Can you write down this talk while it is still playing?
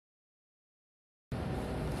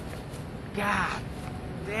God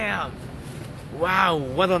damn. Wow,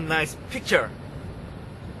 what a nice picture.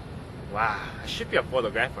 Wow, I should be a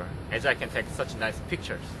photographer as I can take such nice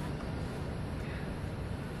pictures.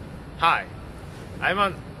 Hi, I'm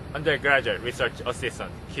an undergraduate research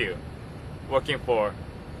assistant, Q, working for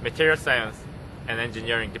Material Science and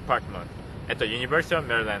Engineering Department at the University of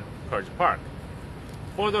Maryland, College Park.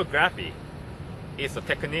 Photography is a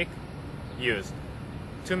technique used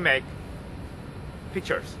to make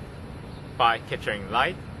pictures by capturing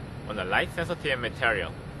light on a light-sensitive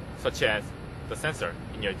material, such as the sensor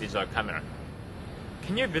in your digital camera.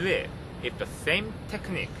 Can you believe if the same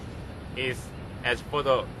technique as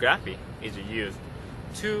photography is used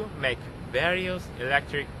to make various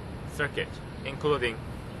electric circuits, including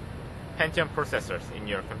Pentium processors in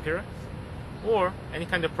your computer or any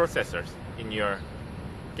kind of processors in your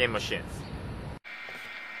game machines?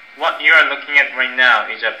 What you are looking at right now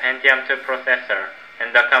is a Pentium 2 processor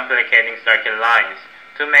and the complicating circuit lines.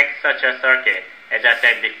 To make such a circuit, as I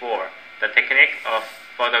said before, the technique of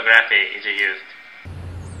photography is used.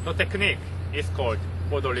 The technique is called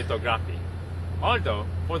photolithography. Although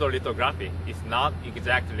photolithography is not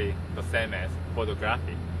exactly the same as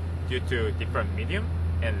photography due to different medium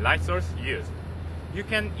and light source used, you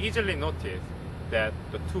can easily notice that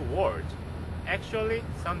the two words actually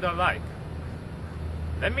sound alike.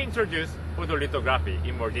 Let me introduce photolithography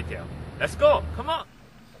in more detail. Let's go! Come on!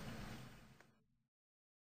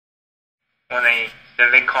 On a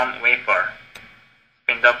silicon wafer,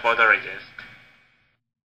 spin the photoresist.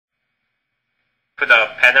 Put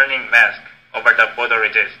a patterning mask over the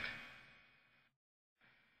photoresist.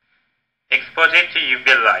 Expose it to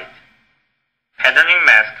UV light. Patterning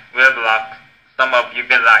mask will block some of UV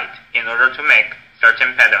light in order to make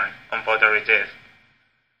certain pattern on photoresist.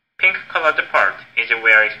 Pink colored part is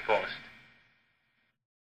where exposed.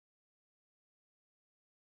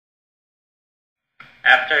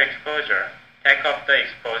 After exposure, take off the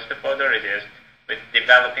exposed photoresist with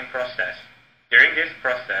developing process. During this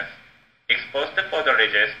process, exposed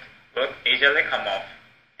photoresist will easily come off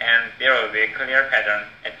and there will be a clear pattern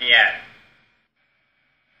at the end.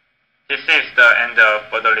 This is the end of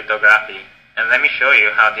photolithography, and let me show you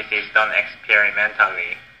how this is done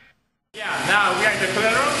experimentally. Yeah, now we are in the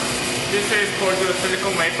clean room. This is called the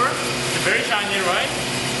silicon wafer. It's very shiny, right?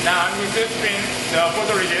 Now I'm going to spin the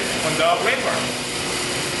photoresist on the wafer.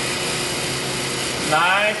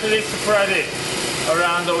 Nicely spread it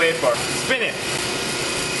around the wafer. Spin it.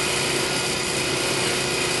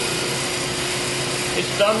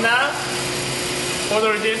 It's done now.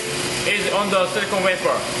 Photoresist is on the silicon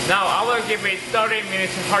wafer. Now I will give it 30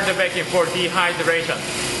 minutes hard baking for dehydration.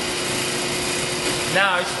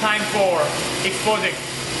 Now it's time for exposing.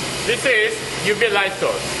 This is UV light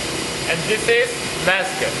source. And this is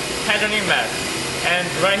mask, patterning mask. And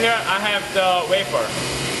right here I have the wafer.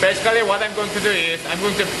 Basically what I'm going to do is I'm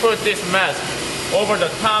going to put this mask over the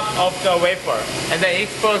top of the wafer and then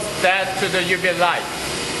expose that to the UV light.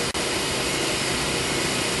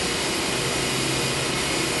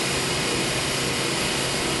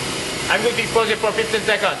 I'm going to expose it for 15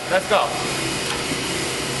 seconds. Let's go.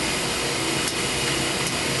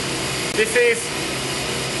 This is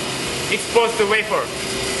exposed to wafer.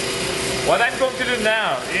 What I'm going to do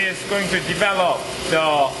now is going to develop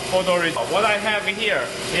the photoresist. What I have here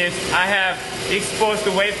is I have exposed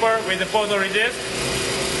the wafer with the photoresist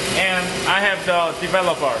and I have the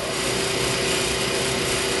developer.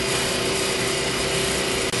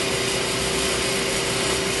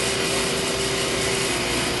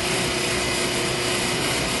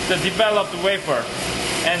 The developed wafer,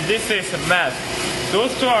 and this is a mask.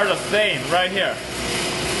 Those two are the same right here.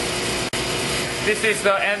 This is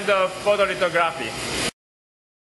the end of photolithography.